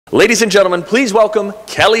Ladies and gentlemen, please welcome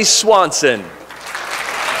Kelly Swanson.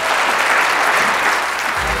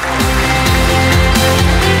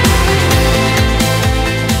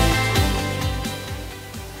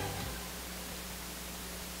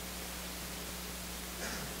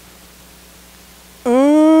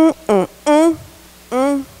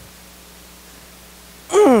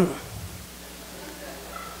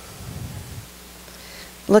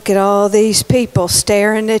 Look at all these people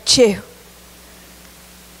staring at you.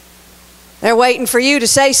 They're waiting for you to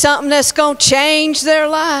say something that's going to change their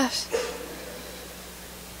lives.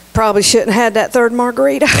 Probably shouldn't have had that third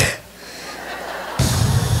margarita.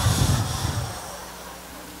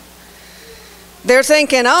 They're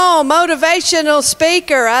thinking, oh, motivational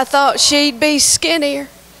speaker, I thought she'd be skinnier.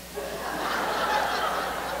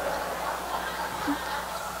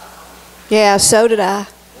 Yeah, so did I.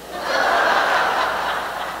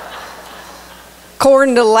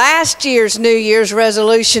 According to last year's New Year's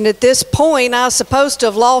resolution, at this point, I was supposed to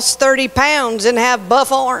have lost 30 pounds and have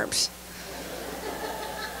buff arms.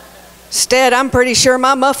 Instead, I'm pretty sure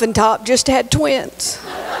my muffin top just had twins.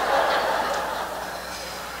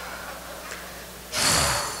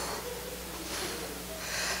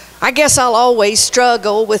 I guess I'll always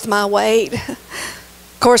struggle with my weight.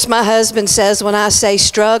 Of course, my husband says when I say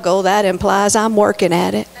struggle, that implies I'm working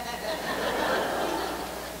at it.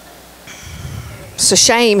 It's a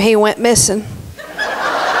shame he went missing.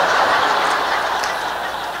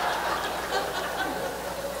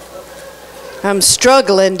 I'm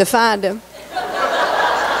struggling to find him.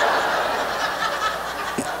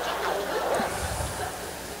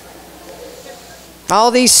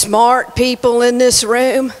 All these smart people in this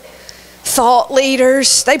room, thought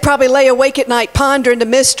leaders, they probably lay awake at night pondering the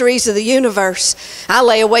mysteries of the universe. I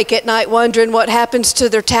lay awake at night wondering what happens to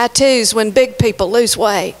their tattoos when big people lose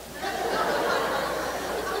weight.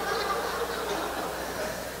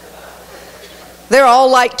 They're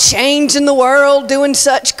all like changing the world, doing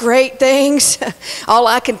such great things. All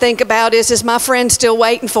I can think about is my friend still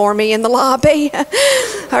waiting for me in the lobby?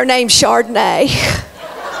 Her name's Chardonnay.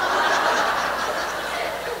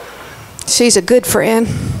 She's a good friend.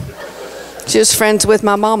 She was friends with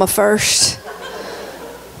my mama first.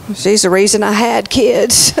 She's the reason I had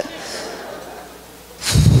kids.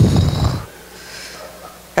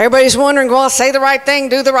 Everybody's wondering, well, say the right thing,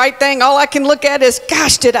 do the right thing. All I can look at is,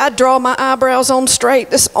 gosh, did I draw my eyebrows on straight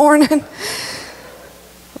this morning?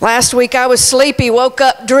 Last week I was sleepy, woke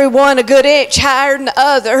up, drew one a good inch higher than the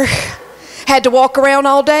other. Had to walk around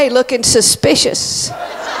all day looking suspicious.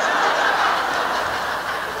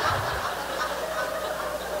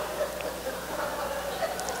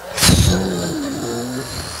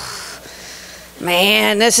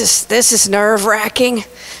 Man, this is nerve-wracking.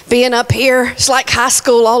 Being up here, it's like high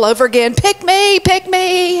school all over again. Pick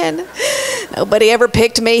me, and nobody ever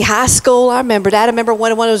picked me. High school, I remember that. I remember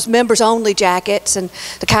one of those members-only jackets, and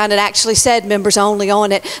the kind that actually said members only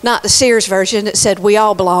on it, not the Sears version that said we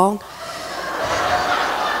all belong.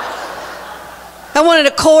 I wanted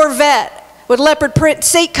a Corvette with leopard print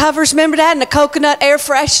seat covers, remember that, and a coconut air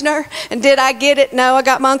freshener. And did I get it? No, I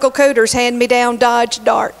got my Uncle Cooter's hand-me-down Dodge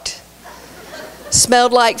Dart.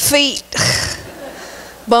 Smelled like feet.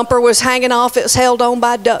 Bumper was hanging off. It was held on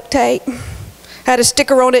by duct tape. Had a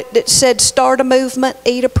sticker on it that said, start a movement,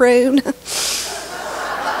 eat a prune.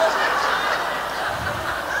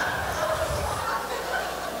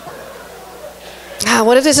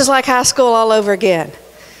 What if this is like high school all over again?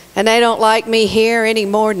 And they don't like me here any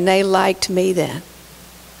more than they liked me then?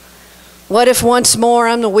 What if once more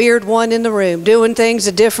I'm the weird one in the room, doing things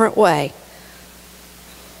a different way?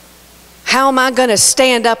 How am I going to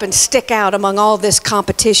stand up and stick out among all this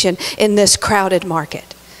competition in this crowded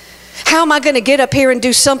market? How am I going to get up here and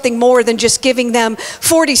do something more than just giving them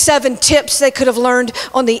 47 tips they could have learned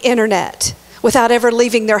on the internet without ever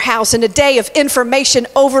leaving their house in a day of information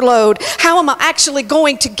overload? How am I actually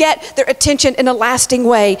going to get their attention in a lasting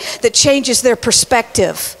way that changes their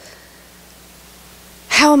perspective?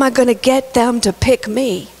 How am I going to get them to pick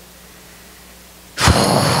me?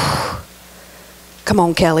 Come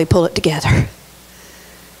on, Kelly, pull it together.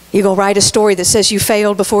 You're going to write a story that says you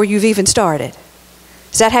failed before you've even started.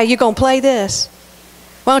 Is that how you're going to play this?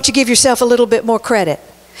 Why don't you give yourself a little bit more credit?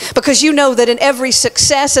 Because you know that in every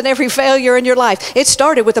success and every failure in your life, it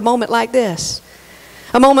started with a moment like this.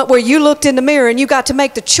 A moment where you looked in the mirror and you got to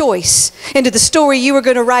make the choice into the story you were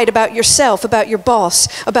going to write about yourself, about your boss,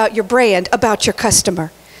 about your brand, about your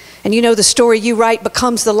customer. And you know the story you write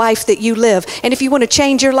becomes the life that you live. And if you want to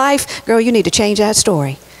change your life, girl, you need to change that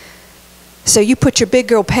story. So you put your big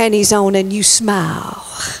girl panties on and you smile.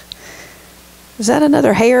 Is that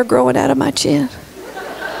another hair growing out of my chin?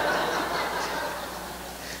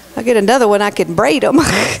 I'll get another one, I can braid them.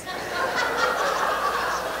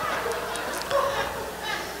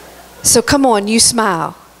 So come on, you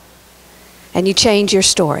smile and you change your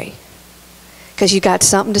story because you got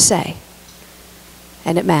something to say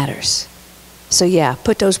and it matters. So yeah,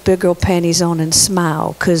 put those big girl panties on and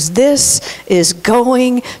smile because this is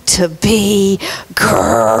going to be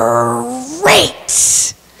great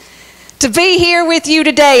to be here with you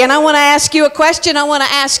today. And I want to ask you a question. I want to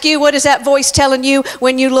ask you, what is that voice telling you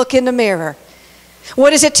when you look in the mirror?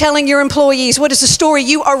 What is it telling your employees? What is the story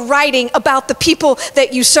you are writing about the people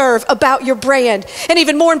that you serve, about your brand? And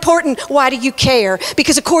even more important, why do you care?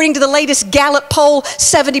 Because according to the latest Gallup poll,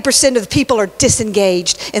 70% of the people are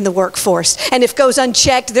disengaged in the workforce. And if it goes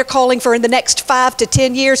unchecked, they're calling for in the next 5 to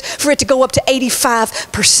 10 years for it to go up to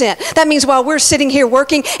 85%. That means while we're sitting here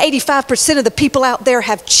working, 85% of the people out there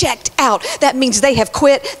have checked out. That means they have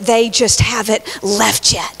quit. They just haven't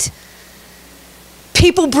left yet.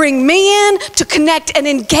 People bring me in to connect and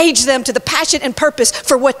engage them to the passion and purpose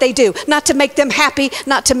for what they do. Not to make them happy,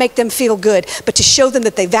 not to make them feel good, but to show them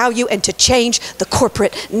that they value and to change the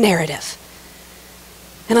corporate narrative.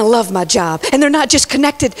 And I love my job. And they're not just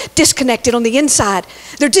disconnected on the inside.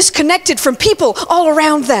 They're disconnected from people all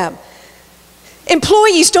around them.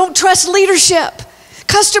 Employees don't trust leadership.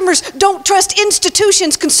 Customers don't trust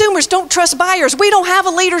institutions. Consumers don't trust buyers. We don't have a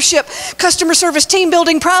leadership customer service team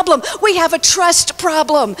building problem. We have a trust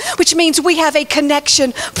problem, which means we have a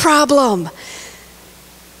connection problem.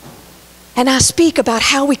 And I speak about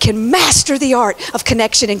how we can master the art of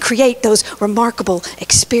connection and create those remarkable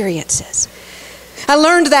experiences. I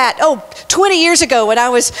learned that, 20 years ago when I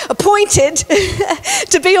was appointed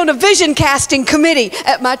to be on a vision casting committee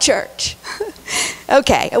at my church.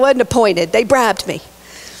 Okay, I wasn't appointed. They bribed me.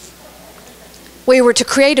 We were to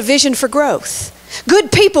create a vision for growth.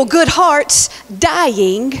 Good people, good hearts,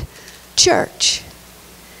 dying church.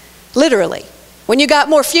 Literally. When you got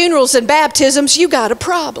more funerals than baptisms, you got a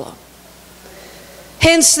problem.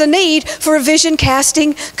 Hence the need for a vision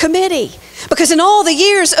casting committee. Because in all the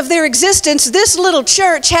years of their existence, this little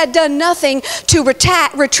church had done nothing to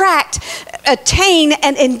retract, attain,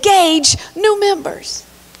 and engage new members.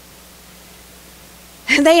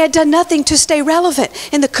 And they had done nothing to stay relevant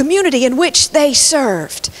in the community in which they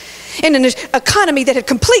served. In an economy that had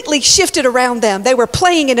completely shifted around them, they were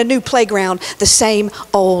playing in a new playground, the same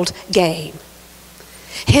old game.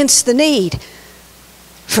 Hence the need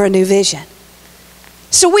for a new vision.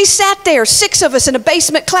 So we sat there, 6 of us in a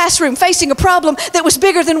basement classroom, facing a problem that was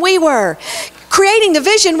bigger than we were. Creating the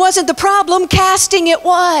vision wasn't the problem, casting it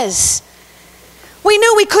was. We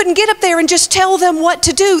knew we couldn't get up there and just tell them what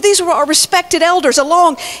to do. These were our respected elders, a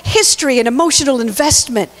long history and emotional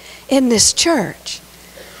investment in this church.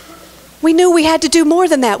 We knew we had to do more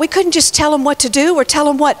than that. We couldn't just tell them what to do or tell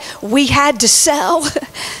them what we had to sell.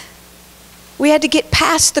 We had to get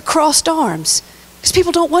past the crossed arms because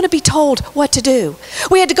people don't want to be told what to do.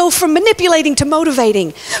 We had to go from manipulating to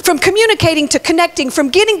motivating, from communicating to connecting,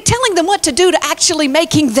 from telling them what to do to actually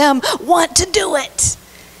making them want to do it.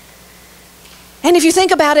 And if you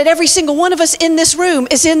think about it, every single one of us in this room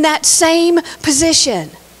is in that same position.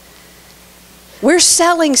 We're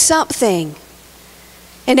selling something.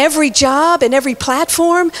 In every job, in every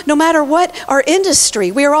platform, no matter what our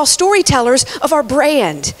industry, we are all storytellers of our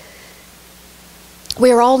brand. We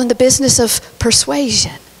are all in the business of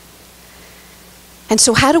persuasion. And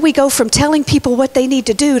so how do we go from telling people what they need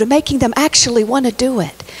to do to making them actually want to do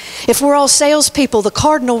it? If we're all salespeople, the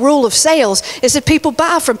cardinal rule of sales is that people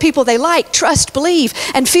buy from people they like, trust, believe,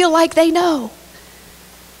 and feel like they know.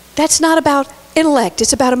 That's not about intellect,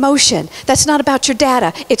 it's about emotion. That's not about your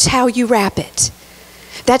data, it's how you wrap it.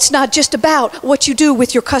 That's not just about what you do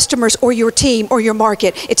with your customers or your team or your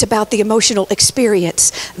market. It's about the emotional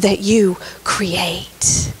experience that you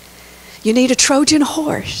create. You need a Trojan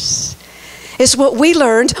horse. It's what we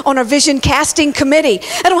learned on our vision casting committee.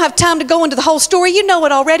 I don't have time to go into the whole story. You know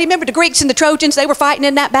it already. Remember the Greeks and the Trojans, they were fighting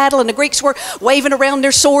in that battle and the Greeks were waving around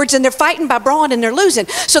their swords and they're fighting by brawn and they're losing.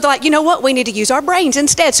 So they're like, you know what? We need to use our brains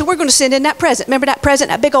instead. So we're going to send in that present. Remember that present,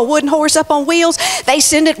 that big old wooden horse up on wheels? They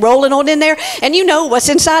send it rolling on in there. And you know what's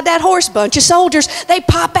inside that horse? Bunch of soldiers. They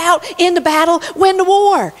pop out in the battle, win the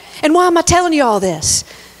war. And why am I telling you all this?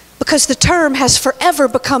 Because the term has forever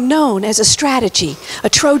become known as a strategy, a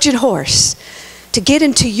Trojan horse, to get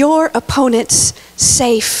into your opponent's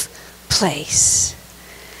safe place.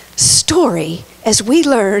 Story, as we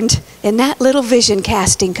learned in that little vision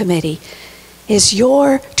casting committee, is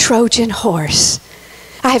your Trojan horse.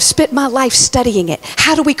 I have spent my life studying it.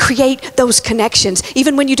 How do we create those connections,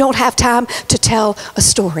 even when you don't have time to tell a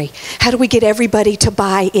story? How do we get everybody to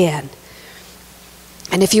buy in?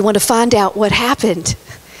 And if you want to find out what happened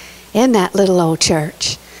in that little old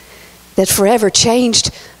church that forever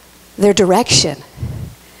changed their direction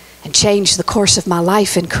and changed the course of my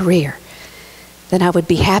life and career, then I would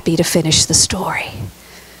be happy to finish the story.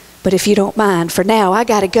 But if you don't mind, for now, I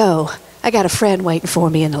got to go. I got a friend waiting for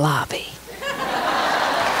me in the lobby.